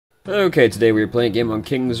Okay, today we are playing a game on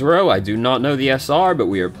King's Row. I do not know the SR, but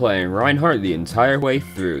we are playing Reinhardt the entire way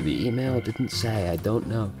through. The email didn't say, I don't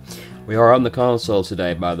know. We are on the console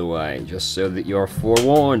today, by the way, just so that you're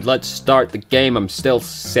forewarned. Let's start the game. I'm still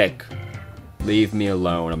sick. Leave me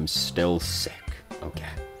alone. I'm still sick.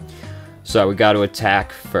 Okay. So we got to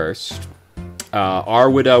attack first.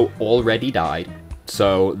 Our Widow already died.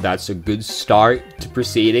 So that's a good start to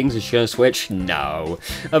proceedings. Is she gonna switch? No,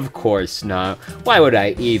 of course not. Why would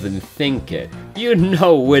I even think it? You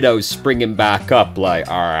know Widow's springing back up like,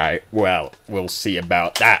 alright, well, we'll see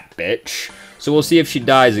about that, bitch. So we'll see if she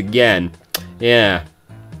dies again. Yeah,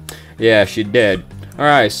 she did.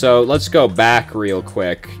 Alright, so let's go back real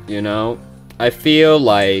quick, you know? I feel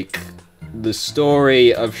like the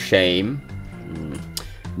story of shame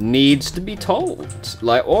needs to be told,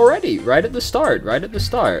 like, already, right at the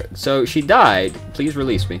start. So she died. Please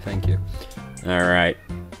release me, thank you. Alright,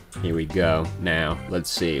 here we go. Now, let's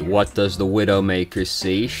see. What does the Widowmaker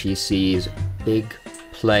see? She sees big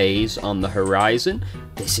plays on the horizon.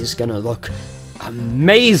 This is gonna look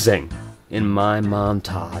amazing in my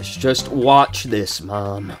montage. Just watch this,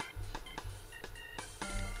 Mom.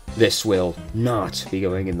 This will not be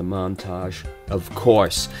going in the montage, of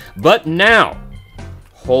course. But now,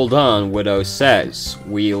 hold on, Widow says.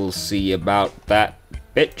 We'll see about that,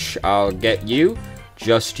 bitch. I'll get you.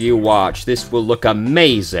 Just you watch. This will look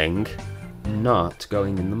amazing. Not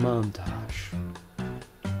going in the montage.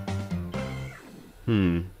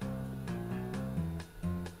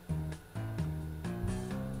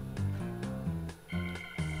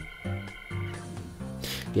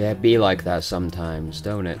 Yeah, be like that sometimes,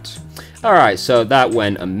 don't it? Alright, so that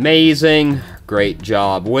went amazing. Great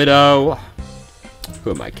job, Widow.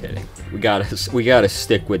 Who am I kidding? We gotta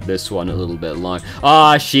stick with this one a little bit long.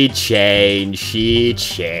 Ah, she changed.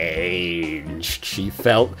 She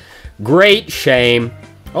felt great shame.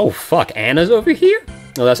 Oh, fuck. Anna's over here?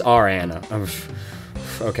 Oh, that's our Anna.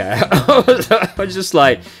 Okay. I was just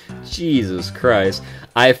like, Jesus Christ.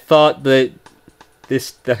 I thought that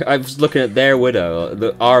I was looking at their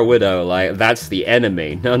Widow, our Widow, like, that's the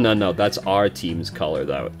enemy. No, that's our team's color,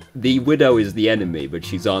 though. The Widow is the enemy, but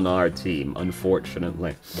she's on our team,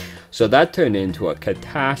 unfortunately. So that turned into a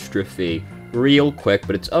catastrophe real quick,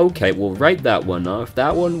 but it's okay. We'll write that one off.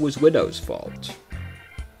 That one was Widow's fault.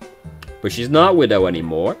 But she's not Widow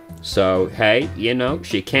anymore, so, hey, you know,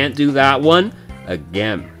 she can't do that one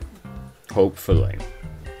again. Hopefully.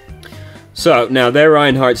 So, now their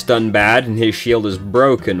Reinhardt's done bad, and his shield is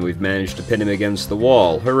broken. We've managed to pin him against the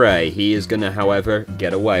wall. Hooray. He is gonna, however,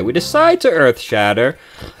 get away. We decide to Earth Shatter.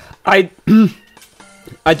 I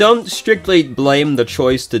don't strictly blame the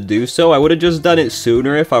choice to do so. I would have just done it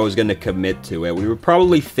sooner if I was gonna commit to it. We were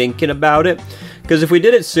probably thinking about it, because if we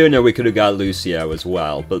did it sooner, we could have got Lucio as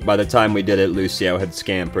well. But by the time we did it, Lucio had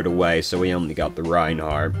scampered away, so we only got the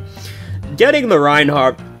Reinhardt. Getting the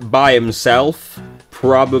Reinhardt by himself,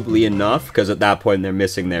 probably enough, because at that point they're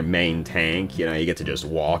missing their main tank. You know, you get to just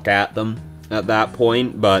walk at them at that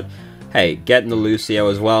point. But, hey, getting the Lucio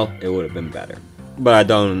as well, it would have been better. But I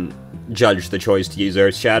don't judge the choice to use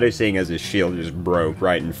Earth Shatter, seeing as his shield just broke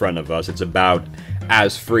right in front of us. It's about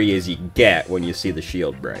as free as you get when you see the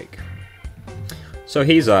shield break. So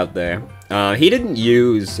he's out there. He didn't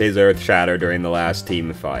use his Earth Shatter during the last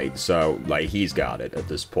team fight, so, like, he's got it at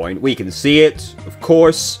this point. We can see it, of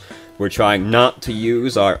course. We're trying not to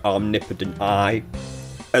use our omnipotent eye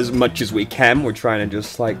as much as we can. We're trying to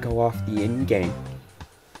just, like, go off the in-game.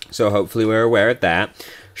 So hopefully we're aware of that.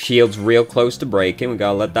 Shield's real close to breaking. We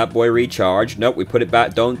gotta let that boy recharge. Nope, we put it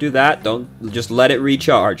back. Don't do that. Don't just let it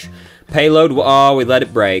recharge. Payload, oh, we let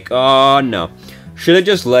it break. Oh, no. Should have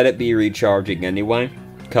just let it be recharging anyway,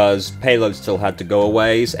 because payload still had to go a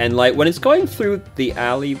ways. And, like, when it's going through the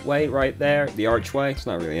alleyway right there, the archway, it's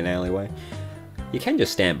not really an alleyway, you can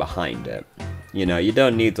just stand behind it. You know, you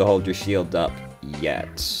don't need to hold your shield up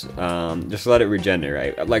yet. Just let it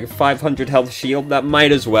regenerate. Like a 500 health shield, that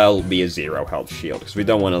might as well be a 0 health shield, because we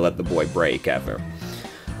don't want to let the boy break ever.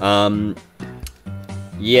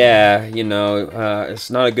 Yeah, you know,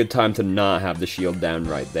 it's not a good time to not have the shield down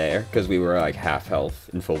right there, because we were like half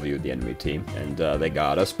health in full view of the enemy team, and they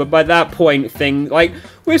got us. But by that point, we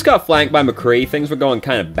just got flanked by McCree. Things were going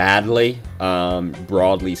kind of badly,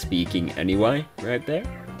 broadly speaking anyway, right there.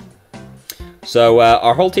 So,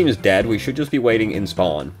 our whole team is dead. We should just be waiting in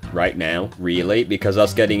spawn right now, really, because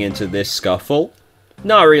us getting into this scuffle,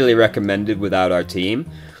 not really recommended without our team.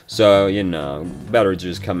 So, you know, better to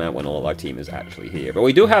just come out when all of our team is actually here. But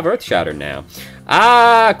we do have Earth Shatter now.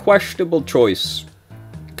 Questionable choice.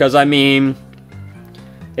 Because, I mean,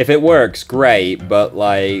 if it works, great, but,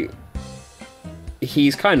 like,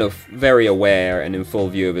 he's kind of very aware and in full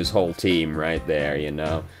view of his whole team right there, you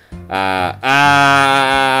know.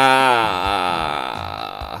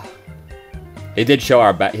 It did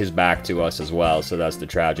show his back to us as well, so that's the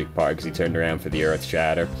tragic part, because he turned around for the Earth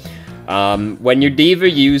Shatter. When your diva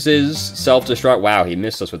uses self-destruct... Wow, he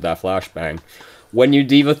missed us with that flashbang. When your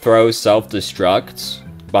diva throws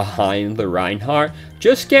self-destruct behind the Reinhardt,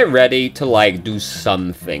 just get ready to, like, do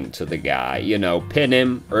something to the guy. You know, pin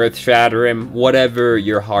him, Earth Shatter him, whatever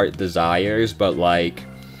your heart desires, but, like...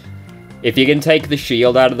 If you can take the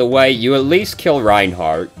shield out of the way, you at least kill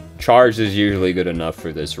Reinhardt. Charge is usually good enough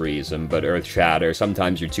for this reason, but Earth Shatter,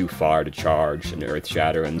 sometimes you're too far to charge, and Earth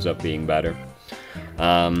Shatter ends up being better.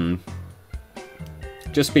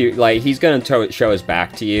 Just be, like, he's gonna show his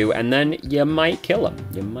back to you, and then you might kill him.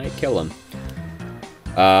 You might kill him.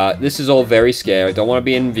 This is all very scary. Don't want to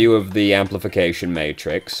be in view of the amplification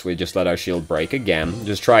matrix. We just let our shield break again.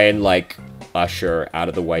 Just try and, like, usher out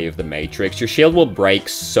of the way of the matrix. Your shield will break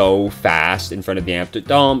so fast in front of the amp.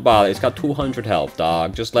 Don't bother. It's got 200 health,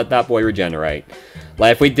 dog. Just let that boy regenerate.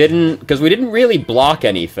 Like, if we didn't... Because we didn't really block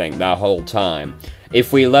anything that whole time.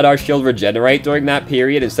 If we let our shield regenerate during that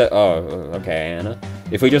period instead... Oh, okay, Anna.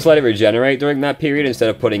 If we just let it regenerate during that period instead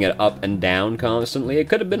of putting it up and down constantly, it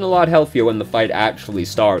could have been a lot healthier when the fight actually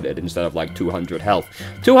started instead of, like, 200 health.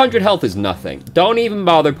 200 health is nothing. Don't even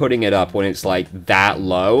bother putting it up when it's, like, that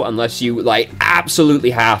low unless you, like,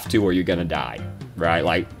 absolutely have to or you're gonna die. Right?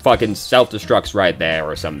 Like, fucking self-destruct's right there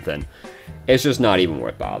or something. It's just not even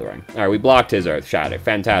worth bothering. Alright, we blocked his Earth Shatter.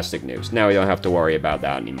 Fantastic news. Now we don't have to worry about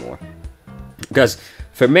that anymore. Because...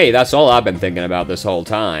 For me, that's all I've been thinking about this whole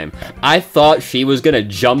time. I thought she was gonna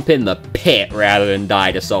jump in the pit rather than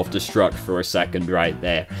die to self-destruct for a second right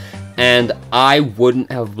there. And I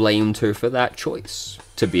wouldn't have blamed her for that choice,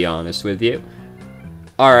 to be honest with you.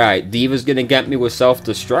 Alright, Diva's gonna get me with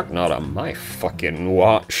self-destruct? Not on my fucking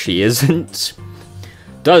watch, she isn't.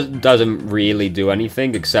 Doesn't really do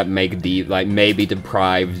anything except make Diva, like, maybe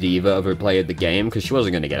deprive Diva of her play of the game, because she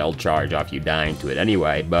wasn't gonna get ult charge off you dying to it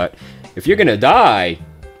anyway, but... If you're gonna die,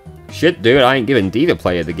 shit, dude, I ain't giving Diva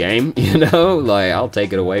play of the game, you know? Like, I'll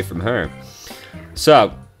take it away from her.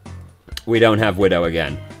 So, we don't have Widow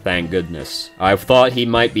again. Thank goodness. I thought he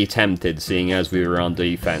might be tempted, seeing as we were on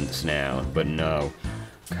defense now, but no.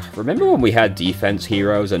 God, remember when we had defense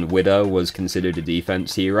heroes and Widow was considered a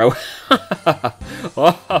defense hero?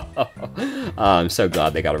 Oh, I'm so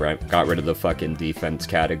glad they got rid of the fucking defense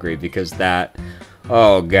category, because that...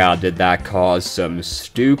 Oh god, did that cause some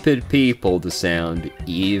stupid people to sound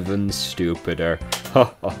even stupider.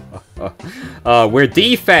 We're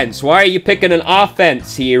defense! Why are you picking an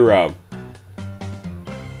offense hero?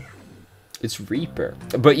 It's Reaper.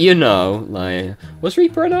 But you know, like, was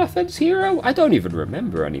Reaper an offense hero? I don't even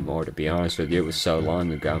remember anymore, to be honest with you. It was so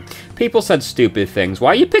long ago. People said stupid things.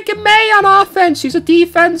 Why are you picking Mei on offense? She's a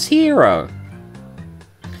defense hero.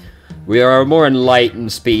 We are a more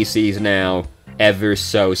enlightened species now. Ever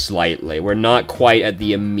so slightly. We're not quite at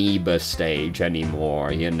the amoeba stage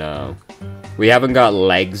anymore, you know. We haven't got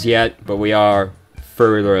legs yet, but we are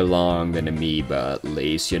further along than amoeba, at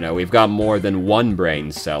least, you know. We've got more than one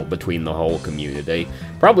brain cell between the whole community.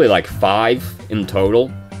 Probably like 5 in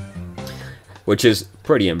total. Which is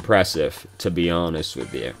pretty impressive, to be honest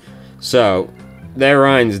with you. So, there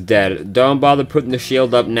Ryan's dead. Don't bother putting the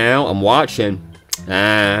shield up now. I'm watching.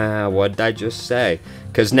 What did I just say?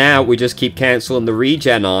 Because now we just keep canceling the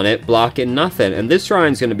regen on it, blocking nothing. And this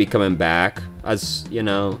Ryan's going to be coming back. As, you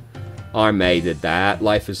know, our Mei did that.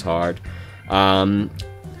 Life is hard.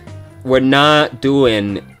 We're not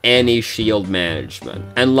doing any shield management.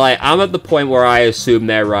 And, like, I'm at the point where I assume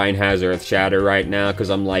that Ryan has Earth Shatter right now. Because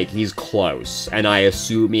I'm like, he's close. And I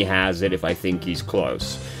assume he has it if I think he's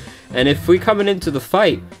close. And if we're coming into the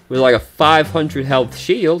fight with, like, a 500 health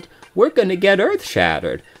shield, we're going to get Earth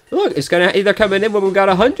Shattered. Look, it's gonna either coming in when we've got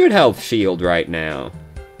a 100 health shield right now.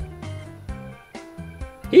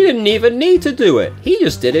 He didn't even need to do it. He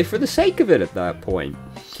just did it for the sake of it at that point.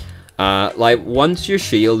 Like, once your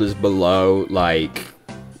shield is below, like,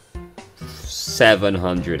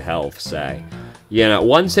 700 health, say. You know,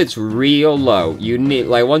 once it's real low, you need,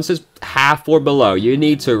 like, once it's half or below, you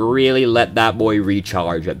need to really let that boy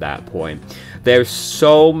recharge at that point. There's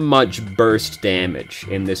so much burst damage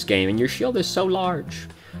in this game, and your shield is so large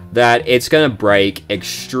that it's gonna break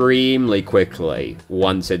extremely quickly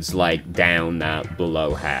once it's, like, down that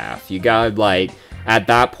below half. You gotta, like, at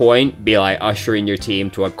that point, be, like, ushering your team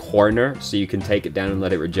to a corner so you can take it down and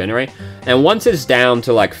let it regenerate. And once it's down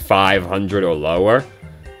to, like, 500 or lower,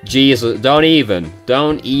 Jesus, don't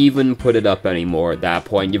even put it up anymore at that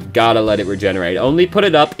point. You've got to let it regenerate. Only put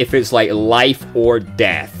it up if it's like life or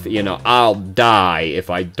death. You know, I'll die if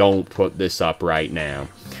I don't put this up right now.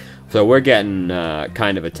 So we're getting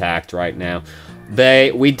kind of attacked right now.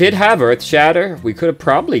 We did have Earth Shatter. We could have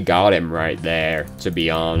probably got him right there, to be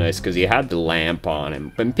honest, because he had the lamp on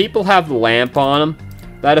him. When people have the lamp on them,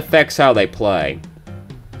 that affects how they play.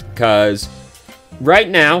 Because right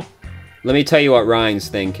now, let me tell you what Ryan's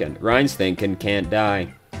thinking. Ryan's thinking, can't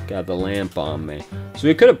die. Got the lamp on me. So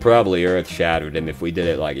we could have probably Earth Shattered him if we did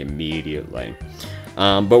it, like, immediately.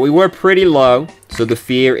 But we were pretty low, so the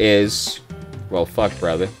fear is, well, fuck,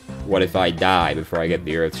 brother. What if I die before I get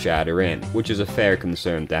the Earth Shatter in? Which is a fair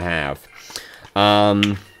concern to have.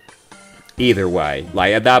 Either way.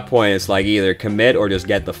 Like, at that point, it's like either commit or just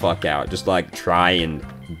get the fuck out. Just, like, try and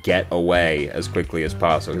get away as quickly as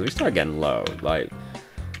possible. Because we start getting low. Like,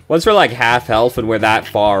 once we're, like, half health and we're that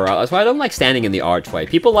far out. That's why I don't like standing in the archway.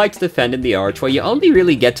 People like to defend in the archway. You only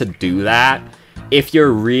really get to do that if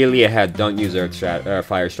you're really ahead. Don't use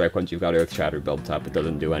Fire Strike once you've got Earth Shatter built up. It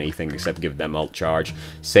doesn't do anything except give them ult charge.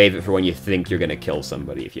 Save it for when you think you're gonna kill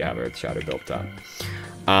somebody if you have Earth Shatter built up.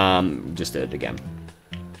 Just did it again.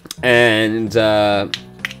 And I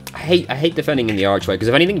hate defending in the archway, because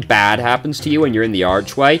if anything bad happens to you when you're in the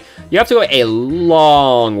archway, you have to go a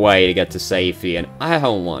long way to get to safety, and I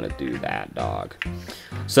don't want to do that, dog.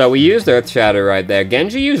 So we used Earth Shatter right there.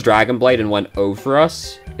 Genji used Dragon Blade and went over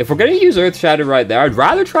us. If we're going to use Earth Shatter right there, I'd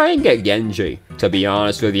rather try and get Genji, to be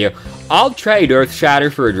honest with you. I'll trade Earth Shatter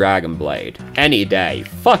for a Dragon Blade any day.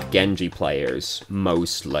 Fuck Genji players,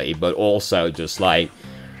 mostly, but also just, like,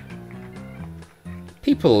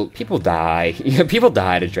 people die. People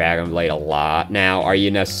die to Dragon Blade a lot. Now, are you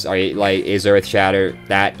like, is Earth Shatter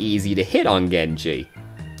that easy to hit on Genji?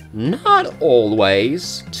 Not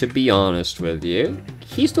always, to be honest with you.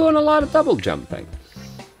 He's doing a lot of double jumping.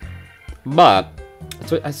 But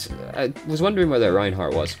I was wondering where that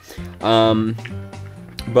Reinhardt was.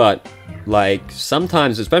 But, like,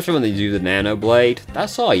 sometimes, especially when they do the Nano Blade,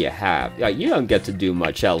 that's all you have. Like, you don't get to do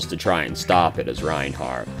much else to try and stop it as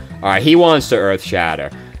Reinhardt. Alright, he wants to Earth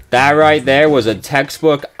Shatter. That right there was a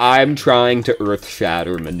textbook I'm trying to Earth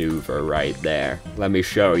Shatter maneuver right there. Let me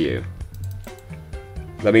show you.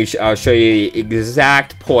 I'll show you the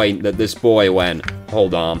exact point that this boy went.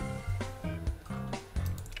 Hold on.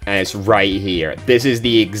 And it's right here. This is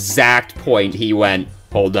the exact point he went.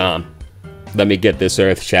 Hold on. Let me get this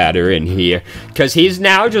Earth Shatter in here. Because he's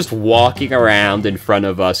now just walking around in front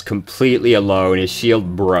of us completely alone. His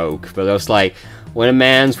shield broke. But it's like, when a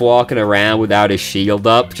man's walking around without his shield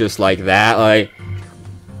up, just like that, like,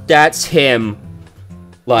 that's him.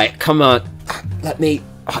 Like, come on. Let me,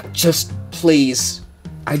 just, please.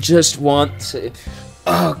 I just want to,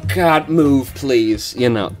 oh god, move, please. You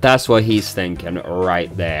know, that's what he's thinking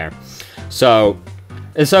right there. So,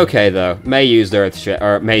 it's okay, though. May used Earth Shatter,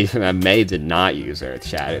 or May did not use Earth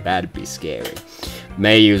Shatter. That'd be scary.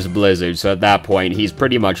 May use Blizzard, so at that point, he's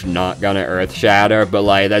pretty much not gonna Earth Shatter, but,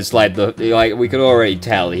 like, that's, like, we could already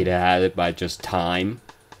tell he'd had it by just time.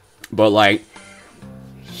 But, like,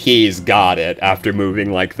 he's got it after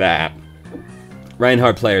moving like that.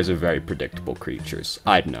 Reinhardt players are very predictable creatures.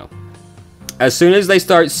 I'd know. As soon as they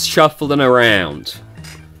start shuffling around,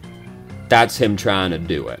 that's him trying to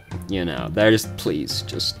do it. You know, they're just, please,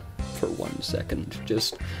 just for 1 second.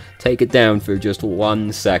 Just take it down for just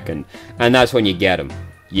 1 second. And that's when you get them.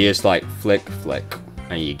 You just, like, flick, flick,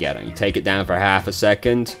 and you get them. You take it down for half a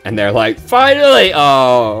second, and they're like, finally!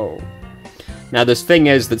 Oh! Now, this thing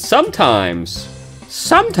is that sometimes,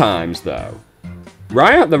 though,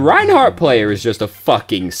 the Reinhardt player is just a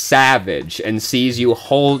fucking savage and sees you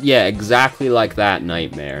hold, yeah, exactly like that,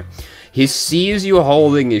 Nightmare. He sees you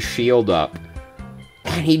holding his shield up,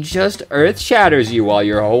 and he just Earth Shatters you while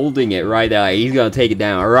you're holding it right there. He's gonna take it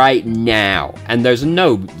down right now. And there's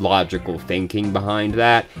no logical thinking behind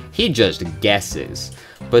that. He just guesses.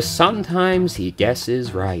 But sometimes he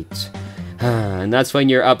guesses right. And that's when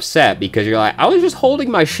you're upset, because you're like, I was just holding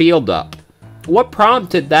my shield up. What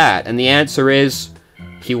prompted that? And the answer is,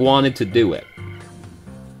 he wanted to do it.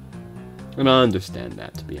 And I understand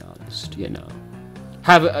that, to be honest, you know.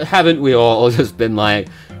 Haven't we all just been like,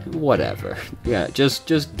 whatever. Yeah,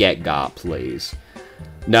 just get got, please.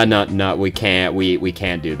 No, we can't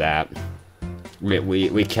do that.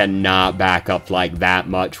 We cannot back up like that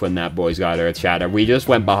much when that boy's got Earth Shatter. We just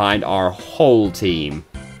went behind our whole team.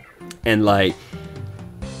 And, like,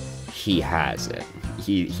 he has it.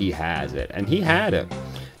 He has it. And he had it.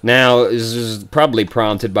 Now, this is probably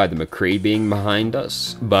prompted by the McCree being behind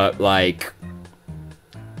us, but, like,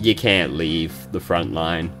 you can't leave the front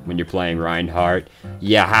line when you're playing Reinhardt.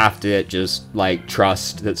 You have to just, like,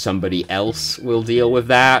 trust that somebody else will deal with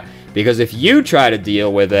that. Because if you try to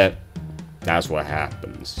deal with it, that's what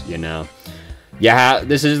happens, you know?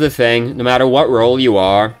 This is the thing. No matter what role you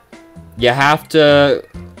are, you have to...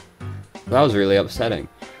 That was really upsetting.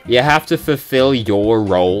 You have to fulfill your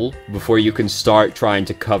role before you can start trying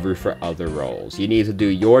to cover for other roles. You need to do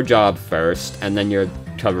your job first, and then you'll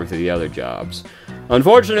cover for the other jobs.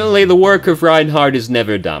 Unfortunately, the work of Reinhardt is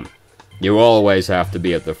never done. You always have to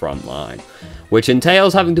be at the front line, which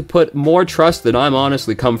entails having to put more trust than I'm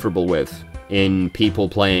honestly comfortable with in people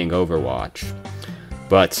playing Overwatch.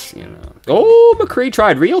 But, you know... Oh, McCree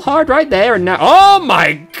tried real hard right there, and now... Oh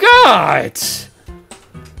my god!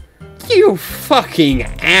 You fucking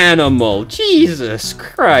animal! Jesus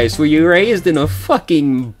Christ, were you raised in a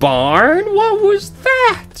fucking barn? What was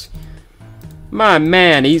that? My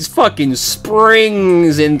man, he's fucking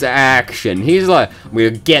springs into action. He's like, I'm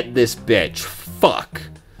gonna get this bitch. Fuck.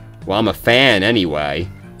 Well, I'm a fan anyway.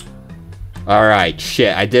 Alright,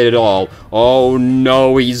 shit, I did it all. Oh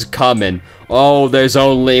no, he's coming. Oh, there's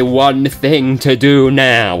only one thing to do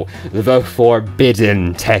now. The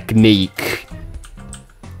forbidden technique.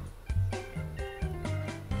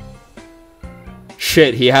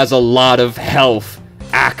 Shit, he has a lot of health,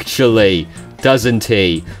 actually, doesn't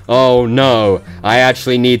he? Oh no, I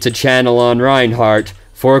actually need to channel on Reinhardt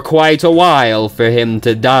for quite a while for him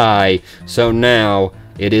to die. So now,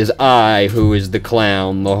 it is I who is the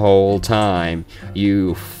clown the whole time.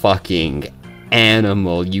 You fucking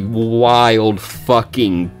animal, you wild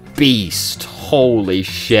fucking beast. Holy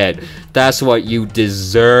shit, that's what you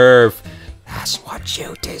deserve. That's what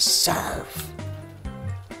you deserve.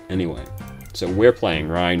 Anyway. So we're playing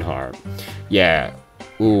Reinhardt. Yeah.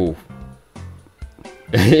 Ooh.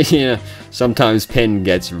 Yeah. Sometimes Pin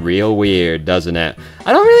gets real weird, doesn't it?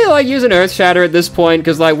 I don't really like using Earth Shatter at this point,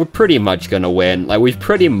 because, like, we're pretty much gonna win. Like, we've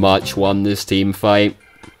pretty much won this team fight.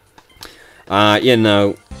 You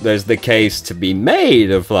know, there's the case to be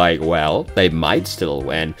made of, like, well, they might still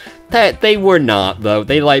win. They were not, though.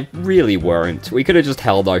 They, like, really weren't. We could have just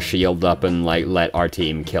held our shield up and, like, let our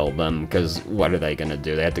team kill them, because what are they gonna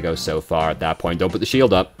do? They had to go so far at that point. Don't put the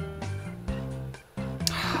shield up.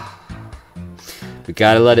 We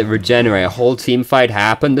gotta let it regenerate. A whole team fight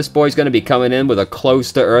happened. This boy's gonna be coming in with a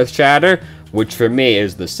close to Earth Shatter, which for me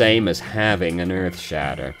is the same as having an Earth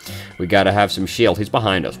Shatter. We gotta have some shield. He's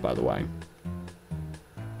behind us, by the way.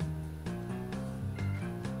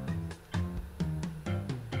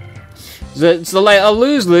 It's like a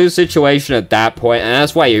lose-lose situation at that point, and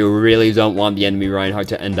that's why you really don't want the enemy Reinhardt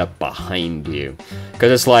to end up behind you.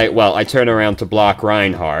 Because it's like, well, I turn around to block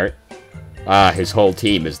Reinhardt. His whole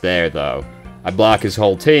team is there, though. I block his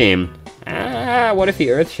whole team. What if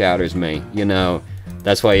he Earth Shatters me? You know,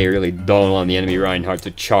 that's why you really don't want the enemy Reinhardt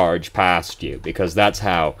to charge past you, because that's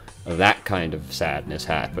how that kind of sadness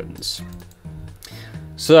happens.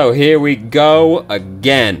 So, here we go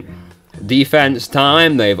again. Defense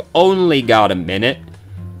time, they've only got a minute.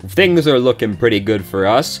 Things are looking pretty good for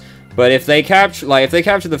us, but if they capture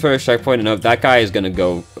the first checkpoint, enough, that guy is gonna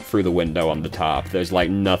go through the window on the top. There's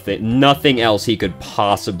like nothing else he could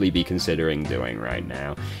possibly be considering doing right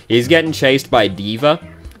now. He's getting chased by D.Va,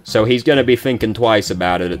 so he's gonna be thinking twice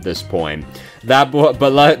about it at this point. That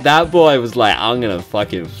boy was like, I'm gonna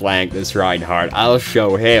fucking flank this Reinhardt. I'll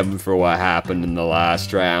show him for what happened in the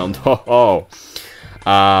last round. Ho ho.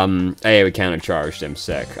 Hey, we counter-charged him,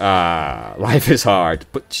 sick. Life is hard.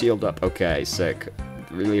 Put shield up. Okay, sick.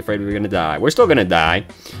 Really afraid we're gonna die. We're still gonna die.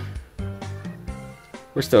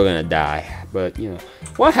 We're still gonna die. But, you know,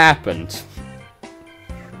 what happened?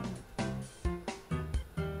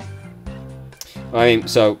 I mean,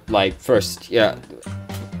 so, like, first, yeah,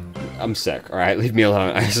 I'm sick, alright? Leave me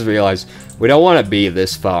alone. I just realized we don't want to be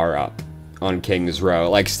this far up on King's Row.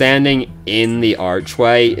 Like, standing in the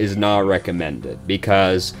archway is not recommended,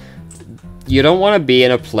 because you don't want to be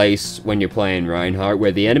in a place when you're playing Reinhardt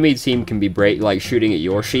where the enemy team can be shooting at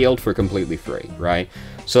your shield for completely free, right?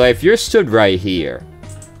 So if you're stood right here,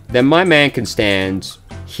 then my man can stand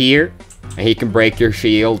here, and he can break your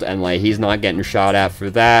shield, and, like, he's not getting shot at for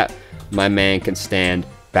that. My man can stand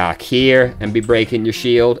back here and be breaking your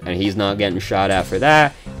shield, and he's not getting shot at for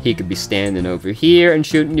that. He could be standing over here and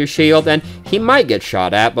shooting your shield, and he might get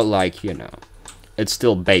shot at, but, like, you know, it's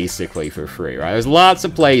still basically for free, right? There's lots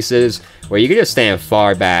of places where you can just stand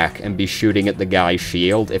far back and be shooting at the guy's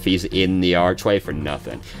shield if he's in the archway for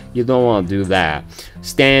nothing. You don't want to do that.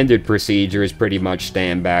 Standard procedure is pretty much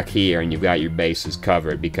stand back here and you've got your bases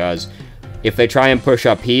covered, because if they try and push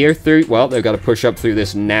up here through, well, they've got to push up through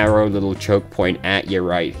this narrow little choke point at you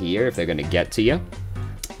right here if they're going to get to you.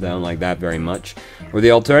 don't like that very much. Or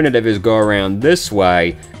the alternative is go around this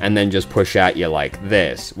way, and then just push at you like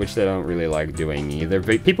this, which they don't really like doing either.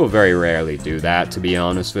 People very rarely do that, to be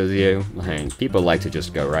honest with you. Like, people like to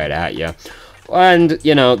just go right at you. And,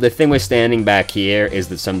 you know, the thing with standing back here is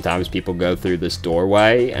that sometimes people go through this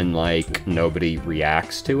doorway, and, like, nobody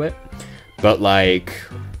reacts to it. But, like,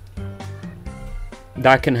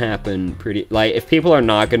 that can happen pretty... Like, if people are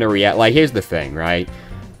not gonna react... Like, here's the thing, right?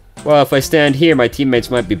 Well, if I stand here, my teammates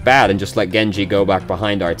might be bad and just let Genji go back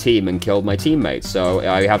behind our team and kill my teammates. So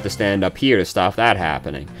I have to stand up here to stop that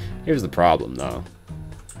happening. Here's the problem, though.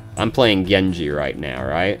 I'm playing Genji right now,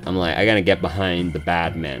 right? I'm like, I gotta get behind the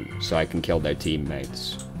bad men so I can kill their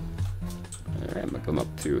teammates. Alright, I'm gonna come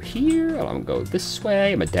up through here. I'm gonna go this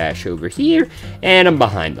way. I'm gonna dash over here. And I'm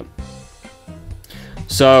behind them.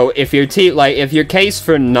 So if your if your case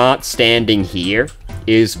for not standing here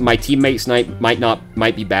is my teammates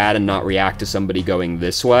might be bad and not react to somebody going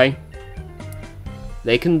this way,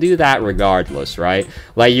 they can do that regardless, right?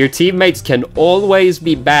 Like, your teammates can always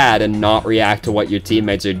be bad and not react to what your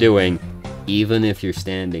teammates are doing, even if you're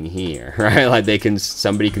standing here, right? Like,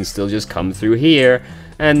 somebody can still just come through here,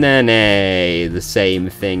 and then, hey, the same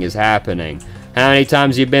thing is happening. How many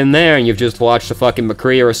times you've been there and you've just watched a fucking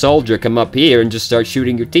McCree or a soldier come up here and just start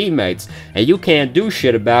shooting your teammates, and you can't do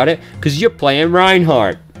shit about it because you're playing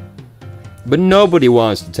Reinhardt. But nobody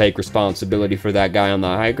wants to take responsibility for that guy on the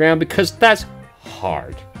high ground because that's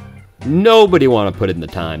hard. Nobody want to put in the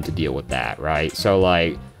time to deal with that, right? So,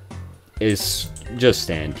 like, just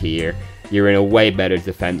stand here. You're in a way better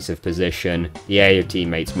defensive position. Yeah, your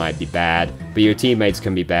teammates might be bad, but your teammates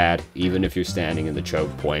can be bad even if you're standing in the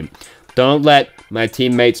choke point. Don't let my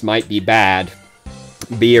teammates might be bad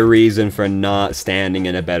be a reason for not standing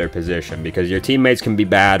in a better position, because your teammates can be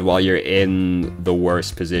bad while you're in the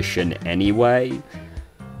worst position anyway.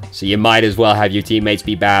 So you might as well have your teammates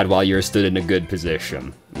be bad while you're stood in a good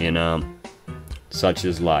position, you know? Such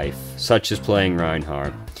is life. Such is playing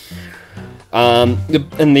Reinhardt. And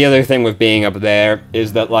the other thing with being up there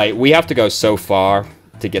is that, like, we have to go so far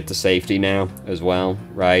to get to safety now as well,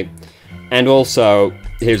 right? And also,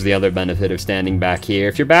 here's the other benefit of standing back here.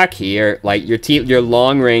 If you're back here, like, your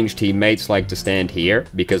long-range teammates like to stand here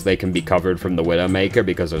because they can be covered from the Widowmaker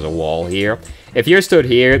because there's a wall here. If you're stood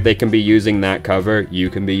here, they can be using that cover, you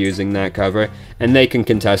can be using that cover, and they can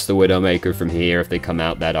contest the Widowmaker from here if they come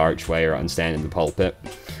out that archway or stand in the pulpit.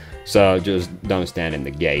 So just don't stand in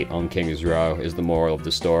the gate on King's Row is the moral of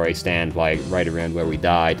the story. Stand, like, right around where we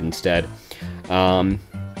died instead.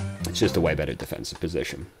 It's just a way better defensive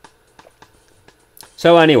position.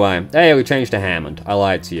 So anyway, hey, we changed to Hammond. I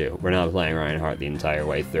lied to you. We're not playing Reinhardt the entire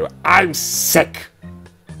way through. I'm sick!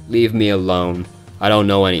 Leave me alone. I don't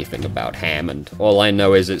know anything about Hammond. All I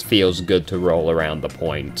know is it feels good to roll around the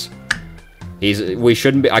point. We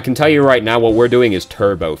shouldn't be... I can tell you right now, what we're doing is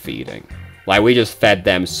turbo feeding. Like, we just fed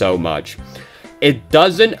them so much. It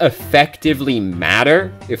doesn't effectively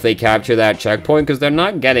matter if they capture that checkpoint, because they're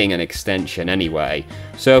not getting an extension anyway.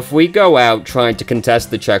 So if we go out trying to contest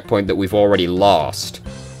the checkpoint that we've already lost,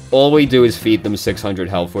 all we do is feed them 600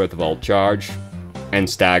 health worth of ult charge, and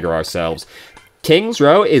stagger ourselves. King's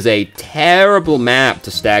Row is a terrible map to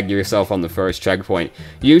stagger yourself on the first checkpoint.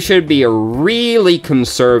 You should be really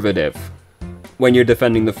conservative when you're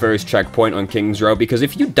defending the first checkpoint on King's Row, because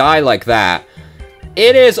if you die like that,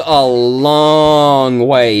 it is a long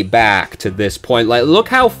way back to this point. Like, look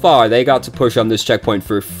how far they got to push on this checkpoint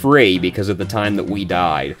for free because of the time that we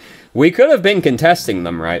died. We could have been contesting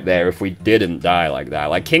them right there if we didn't die like that.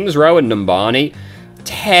 Like, King's Row and Numbani,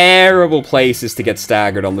 terrible places to get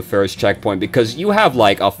staggered on the first checkpoint because you have,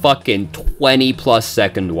 like, a fucking 20+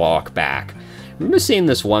 second walk back. I remember seeing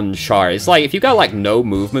this one chart. It's like, if you got, like, no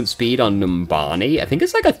movement speed on Numbani, I think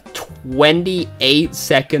it's like a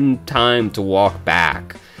 28-second time to walk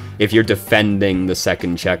back if you're defending the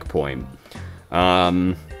second checkpoint.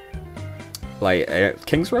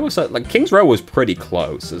 King's Row was pretty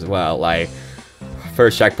close as well. Like,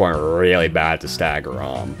 first checkpoint really bad to stagger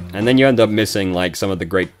on. And then you end up missing, like, some of the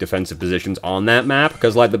great defensive positions on that map,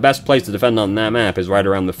 because, like, the best place to defend on that map is right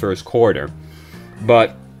around the first quarter.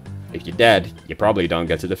 But if you're dead, you probably don't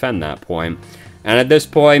get to defend that point. And at this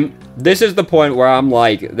point, this is the point where I'm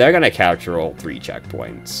like, they're gonna capture all 3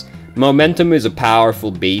 checkpoints. Momentum is a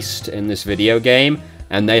powerful beast in this video game,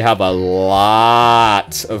 and they have a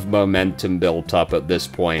lot of momentum built up at this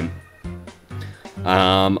point.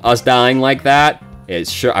 Us dying like that, I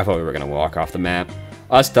thought we were gonna walk off the map.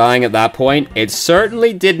 Us dying at that point, it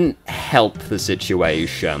certainly didn't help the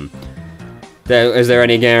situation. Is there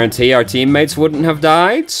any guarantee our teammates wouldn't have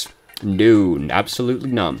died? No, absolutely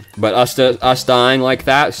none. But us dying like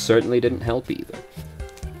that certainly didn't help either.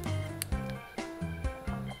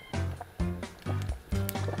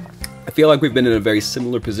 I feel like we've been in a very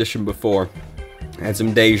similar position before. I had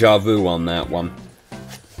some deja vu on that one.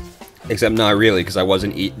 Except not really, because I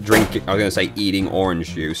wasn't eating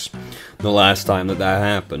orange juice the last time that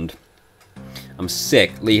happened. I'm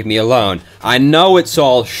sick, leave me alone. I know it's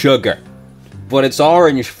all sugar, but it's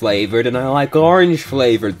orange flavored, and I like orange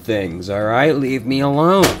flavored things, alright? Leave me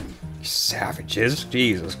alone. You savages.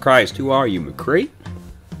 Jesus Christ, who are you, McCree?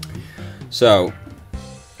 So,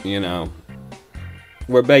 you know,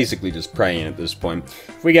 we're basically just praying at this point.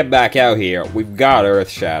 If we get back out here, we've got Earth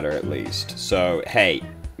Shatter at least. So, hey,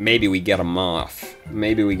 maybe we get him off.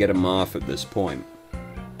 Maybe we get him off at this point.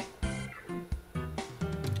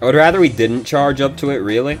 I would rather we didn't charge up to it,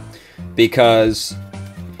 really. Because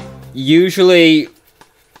usually,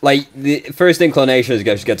 like, the first inclination is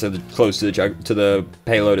to get to close to the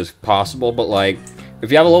payload as possible. But, like, if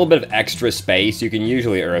you have a little bit of extra space, you can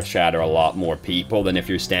usually Earth Shatter a lot more people than if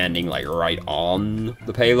you're standing, like, right on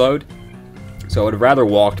the payload. So I would have rather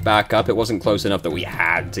walked back up. It wasn't close enough that we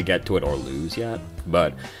had to get to it or lose yet.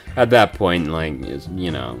 But at that point, like, you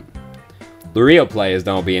know, the real players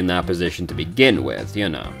don't be in that position to begin with, you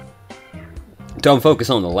know. Don't focus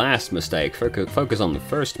on the last mistake, focus on the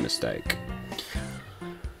first mistake.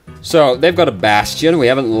 So, they've got a Bastion. We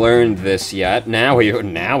haven't learned this yet. Now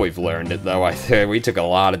we've learned it, though. We took a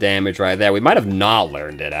lot of damage right there. We might have not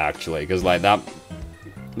learned it, actually, because, like, that,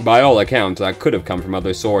 by all accounts, that could have come from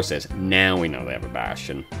other sources. Now we know they have a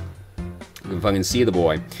Bastion. We can fucking see the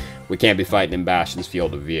boy. We can't be fighting in Bastion's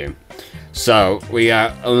field of view. So, we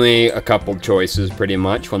got only a couple choices, pretty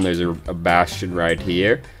much, when there's a Bastion right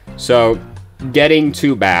here. So, getting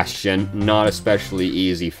to Bastion, not especially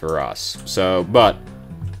easy for us. So, but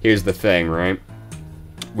here's the thing, right?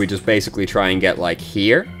 We just basically try and get, like,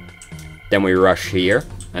 here. Then we rush here.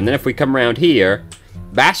 And then if we come around here,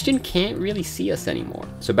 Bastion can't really see us anymore.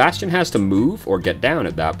 So Bastion has to move or get down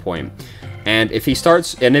at that point. And if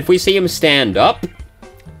we see him stand up,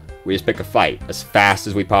 we just pick a fight as fast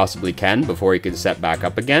as we possibly can before he can set back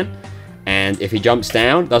up again. And if he jumps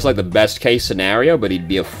down, that's like the best case scenario, but he'd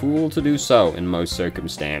be a fool to do so in most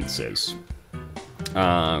circumstances.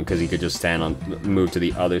 Because he could just move to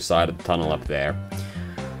the other side of the tunnel up there.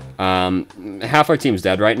 Half our team's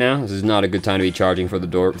dead right now. This is not a good time to be charging through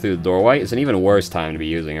the doorway. It's an even worse time to be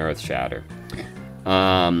using Earth Shatter.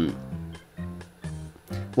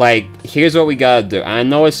 Like, here's what we gotta do. I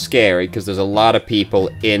know it's scary because there's a lot of people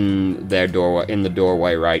in the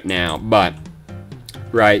doorway right now, but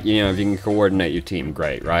right, you know, if you can coordinate your team,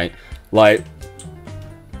 great, right? Like,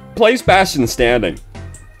 place Bastion standing.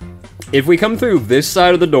 If we come through this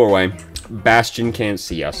side of the doorway, Bastion can't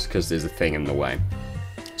see us because there's a thing in the way.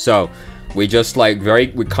 So, we just, like,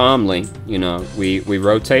 we calmly, you know, we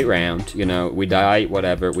rotate round, you know, we die,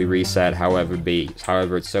 whatever, we reset, however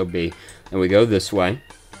it so be, and we go this way,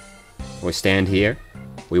 we stand here,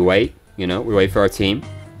 we wait, you know, we wait for our team,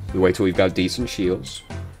 we wait till we've got decent shields,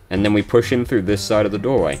 and then we push him through this side of the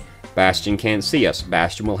doorway. Bastion can't see us.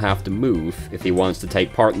 Bastion will have to move if he wants to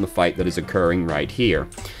take part in the fight that is occurring right here.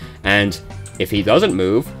 And if he doesn't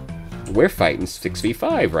move, we're fighting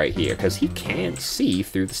 6v5 right here, because he can't see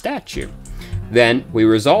through the statue. Then, we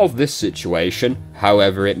resolve this situation,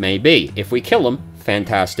 however it may be. If we kill him,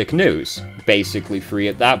 fantastic news. Basically free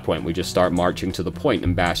at that point. We just start marching to the point,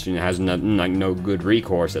 and Bastion has no good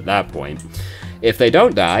recourse at that point. If they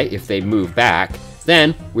don't die, if they move back,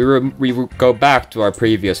 then we go back to our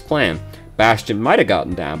previous plan. Bastion might have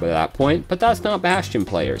gotten down by that point, but that's not Bastion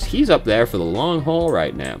players. He's up there for the long haul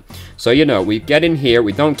right now. So, you know, we get in here,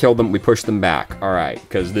 we don't kill them, we push them back. Alright,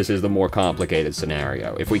 because this is the more complicated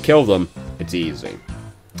scenario. If we kill them, it's easy.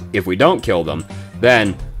 If we don't kill them,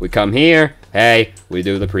 then we come here, hey, we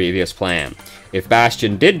do the previous plan. If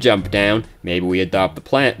Bastion did jump down, maybe we adjust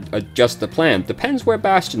the plan. Depends where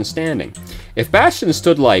Bastion's standing. If Bastion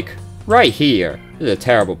stood, like, right here, this is a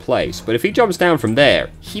terrible place, but if he jumps down from there,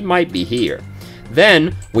 he might be here.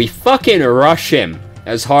 Then, we fucking rush him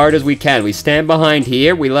as hard as we can. We stand behind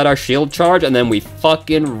here, we let our shield charge, and then we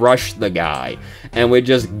fucking rush the guy. And we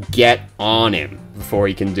just get on him before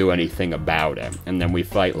he can do anything about him. And then we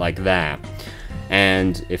fight like that.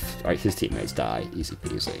 And if his teammates die, easy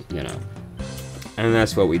peasy, you know. And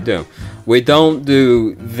that's what we do. We don't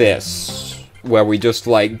do this, where we just,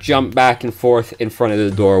 like, jump back and forth in front of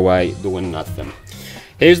the doorway, doing nothing.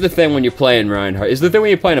 Here's the thing when you're playing Reinhardt. Here's the thing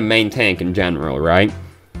when you're playing a main tank in general, right?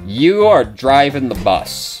 You are driving the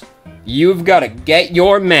bus. You've got to get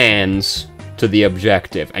your mans to the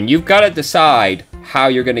objective. And you've got to decide how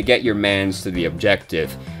you're going to get your mans to the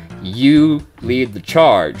objective. You lead the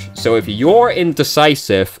charge. So if you're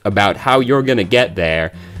indecisive about how you're going to get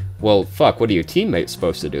there, well, fuck, what are your teammates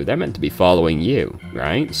supposed to do? They're meant to be following you,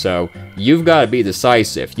 right? So you've got to be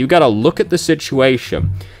decisive. You've got to look at the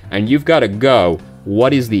situation, and you've got to go,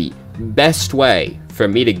 what is the best way for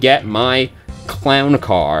me to get my clown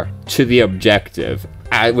car to the objective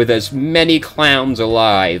with as many clowns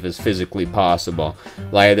alive as physically possible?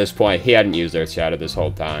 Like, at this point, he hadn't used Earth Shadow this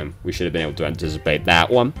whole time. We should have been able to anticipate that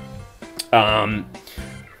one.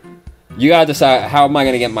 You gotta decide, how am I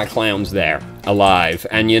gonna get my clowns there alive?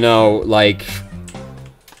 And you know, like,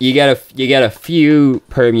 you get a few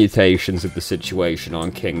permutations of the situation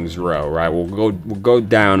on King's Row, right? We'll go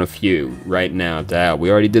down a few right now.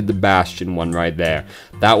 We already did the Bastion one right there.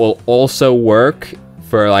 That will also work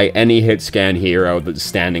for like any hit scan hero that's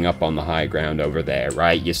standing up on the high ground over there,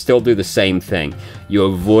 right? You still do the same thing. You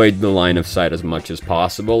avoid the line of sight as much as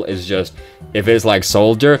possible. It's just, if it's like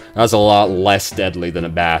Soldier, that's a lot less deadly than a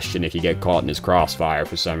Bastion if you get caught in his crossfire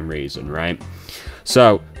for some reason, right?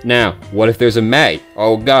 So, now, what if there's a Mei?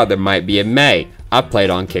 Oh god, there might be a Mei. I've played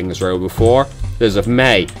on King's Row before. There's a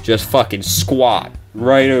Mei just fucking squat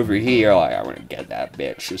right over here. Like, I want to get that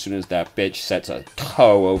bitch. As soon as that bitch sets a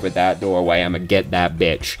toe over that doorway, I'm gonna get that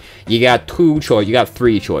bitch. You got you got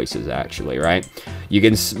three choices, actually, right? You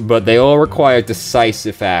can, but they all require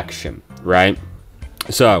decisive action, right?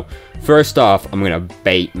 So, first off, I'm gonna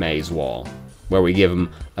bait Mei's wall, where we give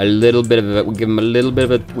him a little bit of a, we give him a little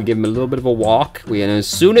bit of a walk. And as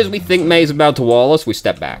soon as we think Mei's about to wall us, we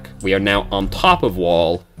step back. We are now on top of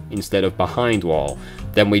wall instead of behind wall.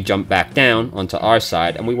 Then we jump back down onto our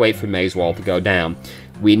side, and we wait for Mei's wall to go down.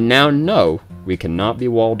 We now know we cannot be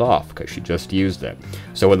walled off, because she just used it.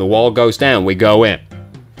 So when the wall goes down, we go in.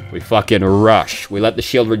 We fucking rush. We let the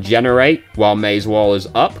shield regenerate while Mei's wall is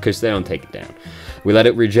up, because they don't take it down. We let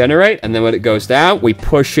it regenerate, and then when it goes down, we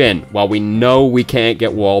push in while we know we can't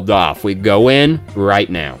get walled off. We go in right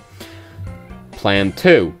now. Plan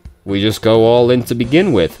 2. We just go all in to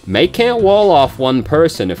begin with. Mei can't wall off one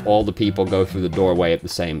person if all the people go through the doorway at the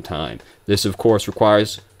same time. This, of course,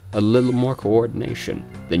 requires a little more coordination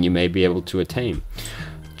than you may be able to attain.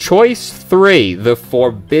 Choice 3, the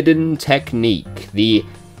forbidden technique, the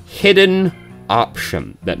hidden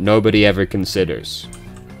option that nobody ever considers.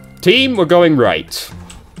 Team, we're going right.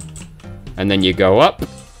 And then you go up,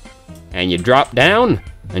 and you drop down,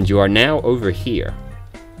 and you are now over here.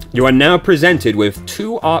 You are now presented with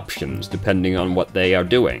two options, depending on what they are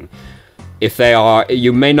doing. If they are,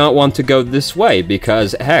 you may not want to go this way,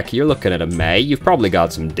 because, heck, you're looking at a Mei, you've probably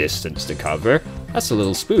got some distance to cover. That's a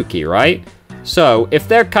little spooky, right? So, if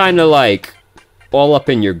they're kind of, like, all up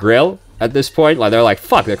in your grill at this point, like, they're like,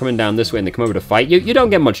 fuck, they're coming down this way and they come over to fight you, you don't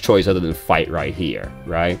get much choice other than fight right here,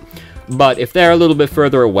 right? But if they're a little bit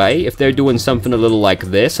further away, if they're doing something a little like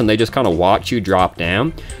this, and they just kind of watch you drop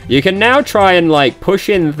down, you can now try and, like, push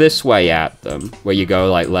in this way at them, where you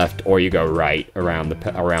go, like, left or you go right around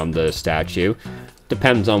the statue.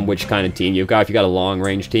 Depends on which kind of team you've got. If you've got a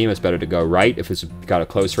long-range team, it's better to go right. If it's got a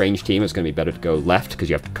close-range team, it's going to be better to go left, because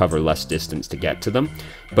you have to cover less distance to get to them.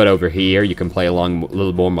 But over here, you can play along a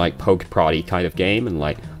little more, like, poke-proddy kind of game, and,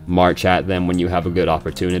 like, march at them when you have a good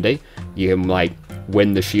opportunity. You can, like,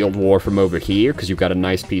 win the shield war from over here, because you've got a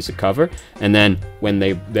nice piece of cover, and then when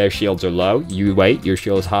their shields are low, you wait, your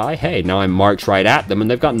shield is high, hey, now I march right at them, and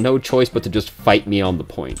they've got no choice but to just fight me on the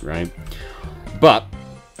point, right? But,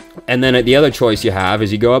 and then the other choice you have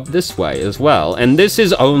is you go up this way as well, and this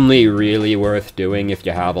is only really worth doing if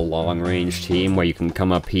you have a long-range team, where you can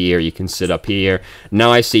come up here, you can sit up here.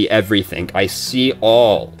 Now I see everything, I see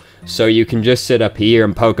all. So you can just sit up here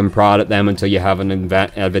and poke and prod at them until you have an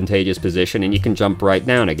advantageous position, and you can jump right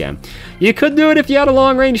down again. You could do it if you had a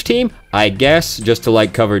long-range team, I guess, just to,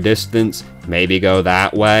 like, cover distance. Maybe go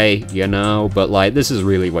that way, you know, but, like, this is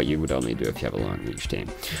really what you would only do if you have a long-range team.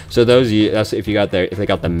 So that's if they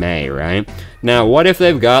got the Mei, right? Now, what if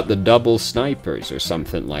they've got the double snipers or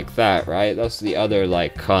something like that, right? That's the other,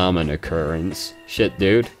 like, common occurrence. Shit,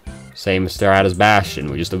 dude. Same strat as Bastion.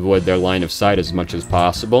 We just avoid their line of sight as much as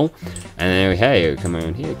possible. And then, hey, come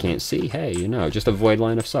around here, can't see. Hey, you know, just avoid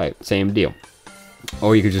line of sight. Same deal.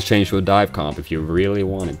 Or you could just change to a dive comp if you really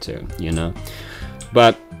wanted to, you know?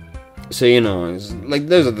 But, so, you know, it's, like,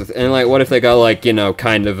 those are the and, like, what if they got, like, you know,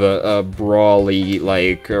 kind of a brawly,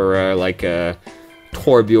 like, or, like, a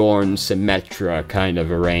Torbjorn Symmetra kind of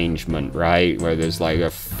arrangement, right? Where there's, like, a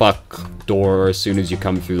fuck door as soon as you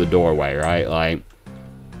come through the doorway, right? Like,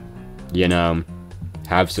 you know,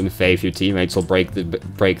 have some faith your teammates will break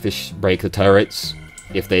the turrets.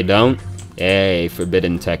 If they don't, hey,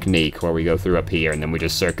 forbidden technique, where we go through up here and then we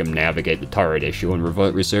just circumnavigate the turret issue and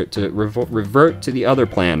revert to the other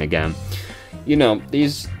plan again. You know,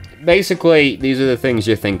 these are the things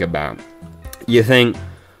you think about. You think,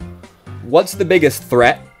 what's the biggest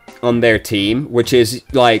threat on their team, which is,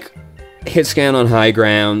 like, hit scan on high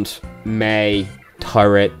ground, May,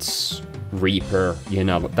 turrets, Reaper, you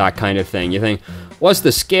know, that kind of thing. You think, what's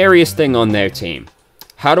the scariest thing on their team?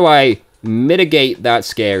 How do I mitigate that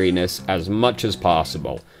scariness as much as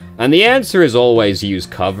possible? And the answer is always use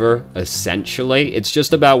cover, essentially. It's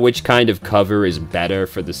just about which kind of cover is better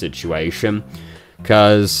for the situation.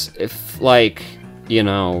 Because if, like, you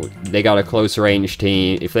know, they got a close range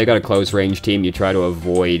team, if they got a close range team, you try to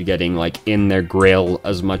avoid getting, like, in their grill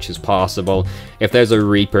as much as possible. If there's a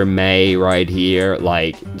Reaper May right here,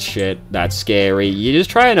 like, shit, that's scary, you just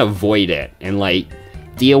try and avoid it, and, like,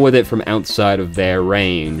 deal with it from outside of their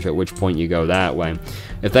range, at which point you go that way.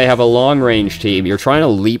 If they have a long range team, you're trying to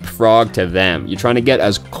leapfrog to them. You're trying to get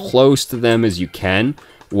as close to them as you can,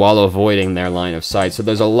 while avoiding their line of sight. So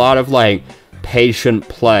there's a lot of, like, patient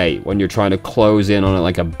play when you're trying to close in on it,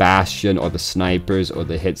 like a Bastion or the snipers or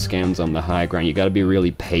the hit scans on the high ground. You gotta be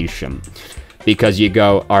really patient, because you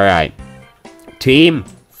go, alright, team,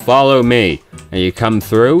 follow me, and you come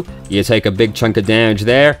through, you take a big chunk of damage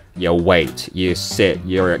there, you wait, you sit,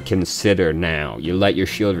 you're consider now, you let your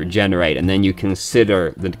shield regenerate, and then you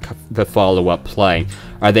consider the follow-up play.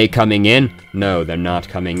 Are they coming in? No, they're not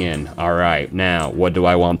coming in. Alright, now, what do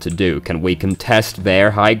I want to do? Can we contest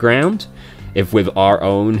their high ground? If with our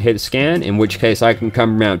own hit scan, in which case I can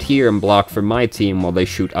come around here and block for my team while they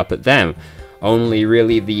shoot up at them. Only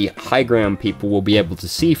really the high ground people will be able to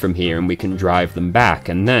see from here, and we can drive them back.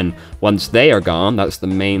 And then, once they are gone, that's the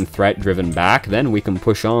main threat driven back, then we can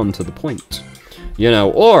push on to the point. You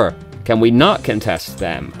know, or can we not contest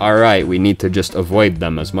them? Alright, we need to just avoid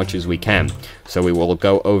them as much as we can. So we will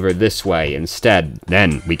go over this way instead.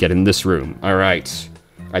 Then we get in this room. Alright.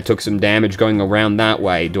 I took some damage going around that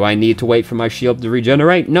way. Do I need to wait for my shield to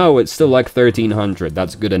regenerate? No, it's still like 1300.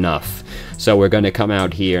 That's good enough. So we're going to come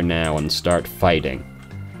out here now and start fighting.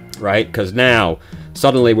 Right? Because now,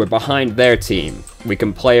 suddenly we're behind their team. We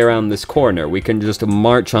can play around this corner. We can just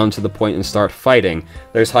march onto the point and start fighting.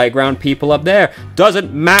 There's high ground people up there.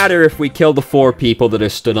 Doesn't matter if we kill the 4 people that are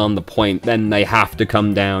stood on the point. Then they have to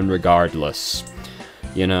come down regardless.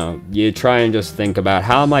 You know, you try and just think about,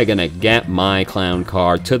 how am I going to get my clown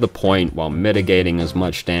car to the point while mitigating as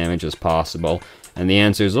much damage as possible? And the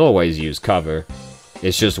answer is always use cover.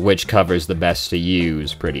 It's just which cover is the best to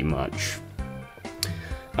use, pretty much.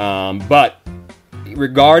 But,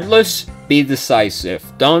 regardless, be decisive.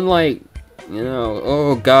 Don't, like, you know,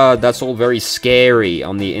 oh god, that's all very scary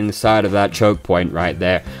on the inside of that choke point right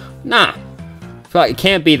there. Nah, it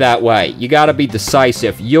can't be that way. You gotta be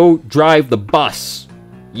decisive. You drive the bus.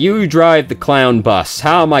 You drive the clown bus.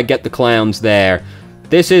 How am I get the clowns there?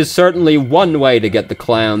 This is certainly one way to get the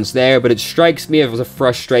clowns there, but it strikes me as a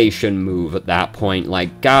frustration move at that point.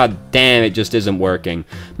 Like, god damn, it just isn't working.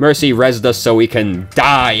 Mercy rezzed us so we can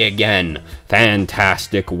die again.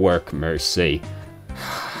 Fantastic work, Mercy.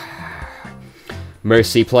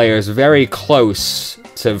 Mercy players very close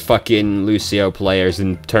to fucking Lucio players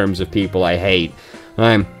in terms of people I hate.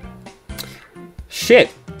 Shit.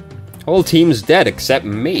 Whole team's dead except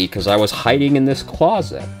me, because I was hiding in this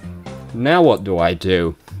closet. Now what do I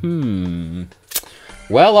do?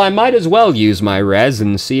 Well, I might as well use my res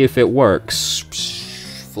and see if it works.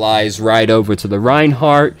 Flies right over to the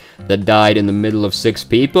Reinhardt that died in the middle of 6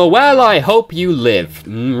 people. Well, I hope you live.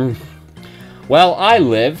 Well, I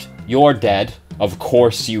lived. You're dead. Of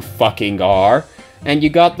course you fucking are. And you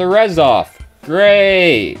got the res off.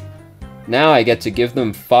 Great. Now I get to give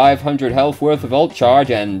them 500 health worth of ult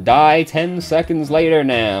charge and die 10 seconds later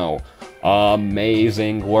now.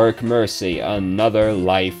 Amazing work, Mercy. Another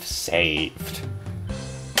life saved.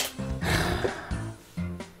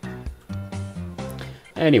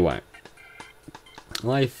 Anyway.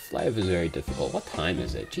 Life is very difficult. What time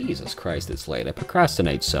is it? Jesus Christ, it's late. I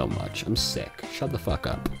procrastinate so much. I'm sick. Shut the fuck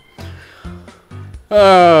up.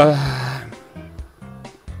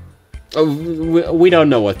 We don't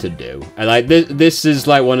know what to do. And like this is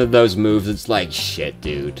like one of those moves. It's like, shit,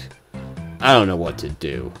 dude. I don't know what to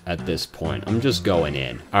do at this point. I'm just going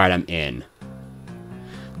in. All right, I'm in.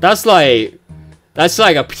 That's like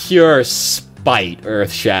a pure spite,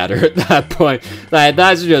 Earthshatter at that point. Like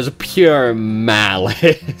that's just pure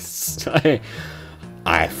malice.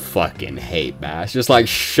 I fucking hate Bash. Just like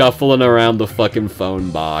shuffling around the fucking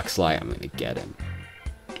phone box. Like I'm gonna get him.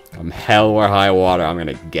 From hell or high water, I'm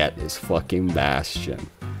gonna get this fucking Bastion.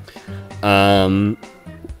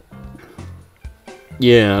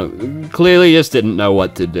 Yeah, clearly just didn't know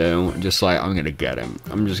what to do. Just like, I'm gonna get him.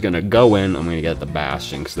 I'm just gonna go in, I'm gonna get the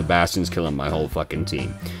Bastion, because the Bastion's killing my whole fucking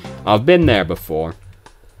team. I've been there before.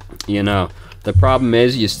 You know, The problem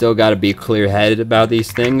is, you still gotta be clear-headed about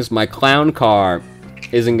these things. My clown car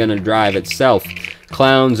isn't gonna drive itself.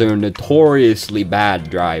 Clowns are notoriously bad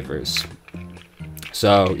drivers.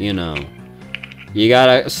 So, you know, you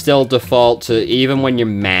gotta still default to, even when you're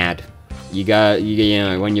mad, you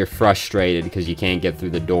know, when you're frustrated because you can't get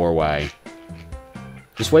through the doorway.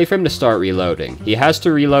 Just wait for him to start reloading. He has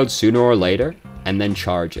to reload sooner or later, and then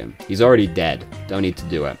charge him. He's already dead. Don't need to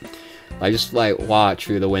do it. I just, like, watch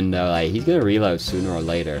through the window, like, he's gonna reload sooner or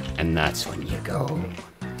later, and that's when you go.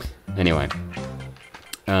 Anyway.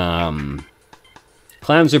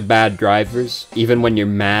 Clowns are bad drivers, even when you're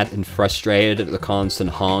mad and frustrated at the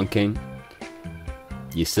constant honking.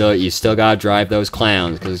 You still gotta drive those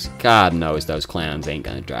clowns, because God knows those clowns ain't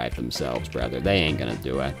gonna drive themselves, brother. They ain't gonna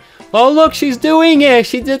do it. Oh, look, she's doing it!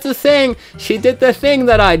 She did the thing! She did the thing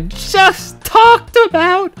that I just talked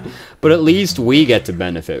about! But at least we get to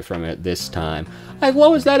benefit from it this time. Like,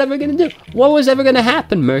 what was that ever gonna do? What was ever gonna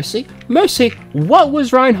happen, Mercy? Mercy, what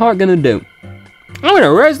was Reinhardt gonna do? I'm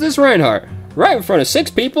gonna arrest this Reinhardt right in front of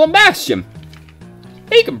 6 people and bash him.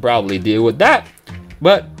 He can probably deal with that.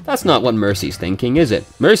 But that's not what Mercy's thinking, is it?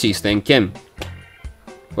 Mercy's thinking,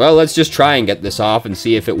 well, let's just try and get this off and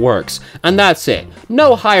see if it works. And that's it.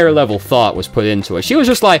 No higher level thought was put into it. She was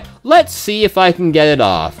just like, let's see if I can get it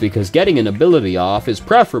off, because getting an ability off is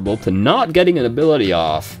preferable to not getting an ability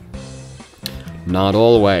off. Not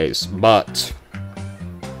always, but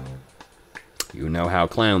you know how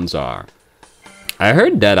clowns are. I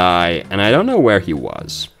heard Deadeye, and I don't know where he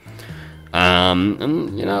was.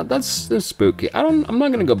 And, you know, that's spooky. I'm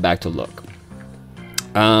not gonna go back to look.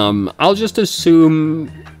 I'll just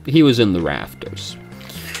assume he was in the rafters.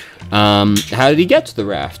 How did he get to the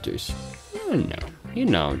rafters? I don't know. You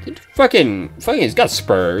know, fucking, he's got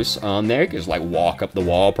spurs on there. He could just, like, walk up the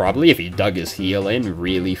wall, probably, if he dug his heel in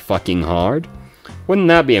really fucking hard. Wouldn't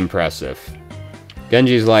that be impressive?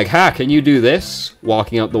 Genji's like, ha, can you do this?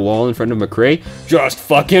 Walking up the wall in front of McCree? Just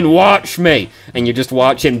fucking watch me! And you just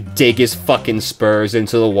watch him dig his fucking spurs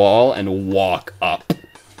into the wall and walk up.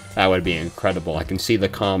 That would be incredible. I can see the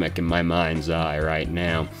comic in my mind's eye right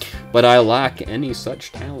now. But I lack any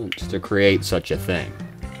such talent to create such a thing.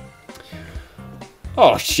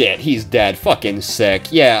 Oh shit, he's dead. Fucking sick.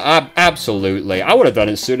 Yeah, absolutely. I would have done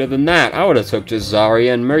it sooner than that. I would have took just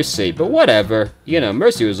Zarya and Mercy. But whatever. You know,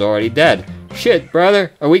 Mercy was already dead. Shit,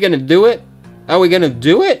 brother. Are we gonna do it? Are we gonna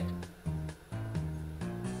do it?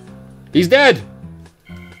 He's dead.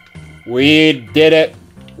 We did it.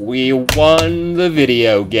 We won the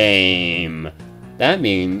video game. That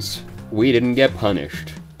means we didn't get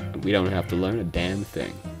punished. We don't have to learn a damn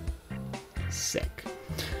thing. Sick.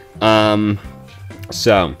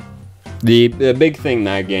 So, the big thing in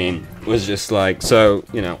that game was just like, so,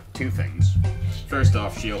 you know, 2 things. First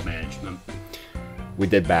off, shield management. We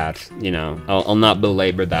did bad, you know. I'll not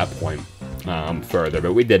belabor that point further,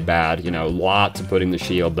 but we did bad, you know, lots of putting the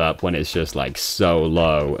shield up when it's just, like, so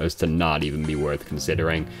low as to not even be worth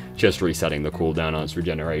considering. Just resetting the cooldown on its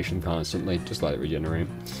regeneration constantly. Just let it regenerate.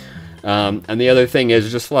 And the other thing is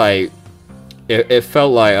just, like, it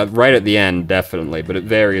felt like, right at the end, definitely, but at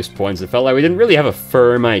various points, it felt like we didn't really have a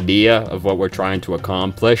firm idea of what we're trying to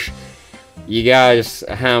accomplish. You guys,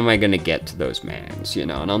 how am I gonna get to those mans, you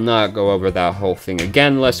know? And I'll not go over that whole thing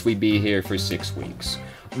again, lest we be here for 6 weeks.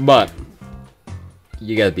 But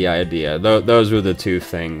you get the idea. Those were the 2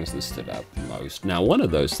 things that stood out the most. Now, one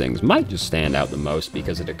of those things might just stand out the most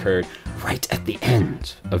because it occurred right at the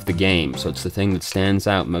end of the game, so it's the thing that stands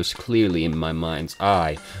out most clearly in my mind's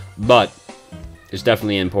eye. But it's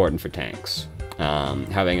definitely important for tanks.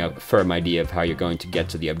 Having a firm idea of how you're going to get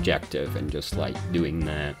to the objective and just, like, doing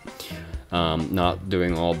that. Not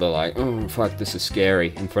doing all the, like, oh, fuck, this is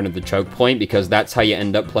scary in front of the choke point, because that's how you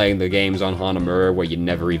end up playing the games on Hanamura where you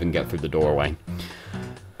never even get through the doorway.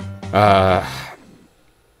 Yeah,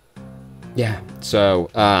 so,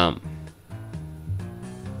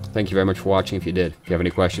 thank you very much for watching if you did. If you have any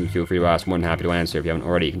questions, feel free to ask. More than happy to answer. If you haven't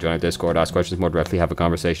already, you can join our Discord, ask questions more directly, have a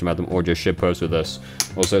conversation about them, or just shitpost with us.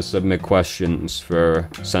 Also, submit questions for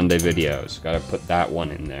Sunday videos. Gotta put that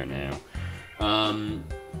one in there now.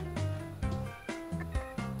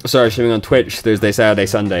 Sorry, streaming on Twitch, Thursday, Saturday,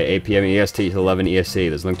 Sunday, 8 PM EST to 11 EST.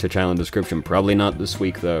 There's a link to a channel in the description. Probably not this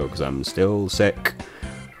week, though, because I'm still sick.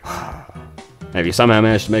 If you somehow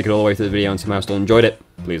managed to make it all the way through the video and somehow still enjoyed it,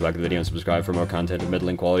 please like the video and subscribe for more content of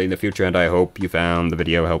middling quality in the future, and I hope you found the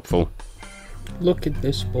video helpful. Look at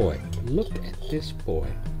this boy. Look at this boy.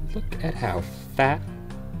 Look at how fat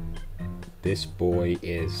this boy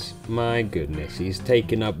is. My goodness, he's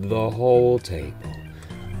taken up the whole table.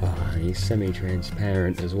 Oh, he's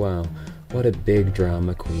semi-transparent as well. What a big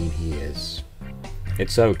drama queen he is.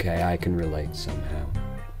 It's okay, I can relate somehow.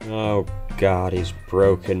 Oh God, he's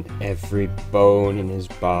broken every bone in his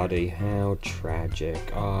body. How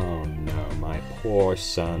tragic. Oh no, my poor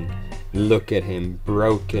son. Look at him,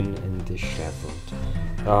 broken and disheveled.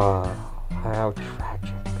 Oh, how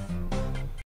tragic.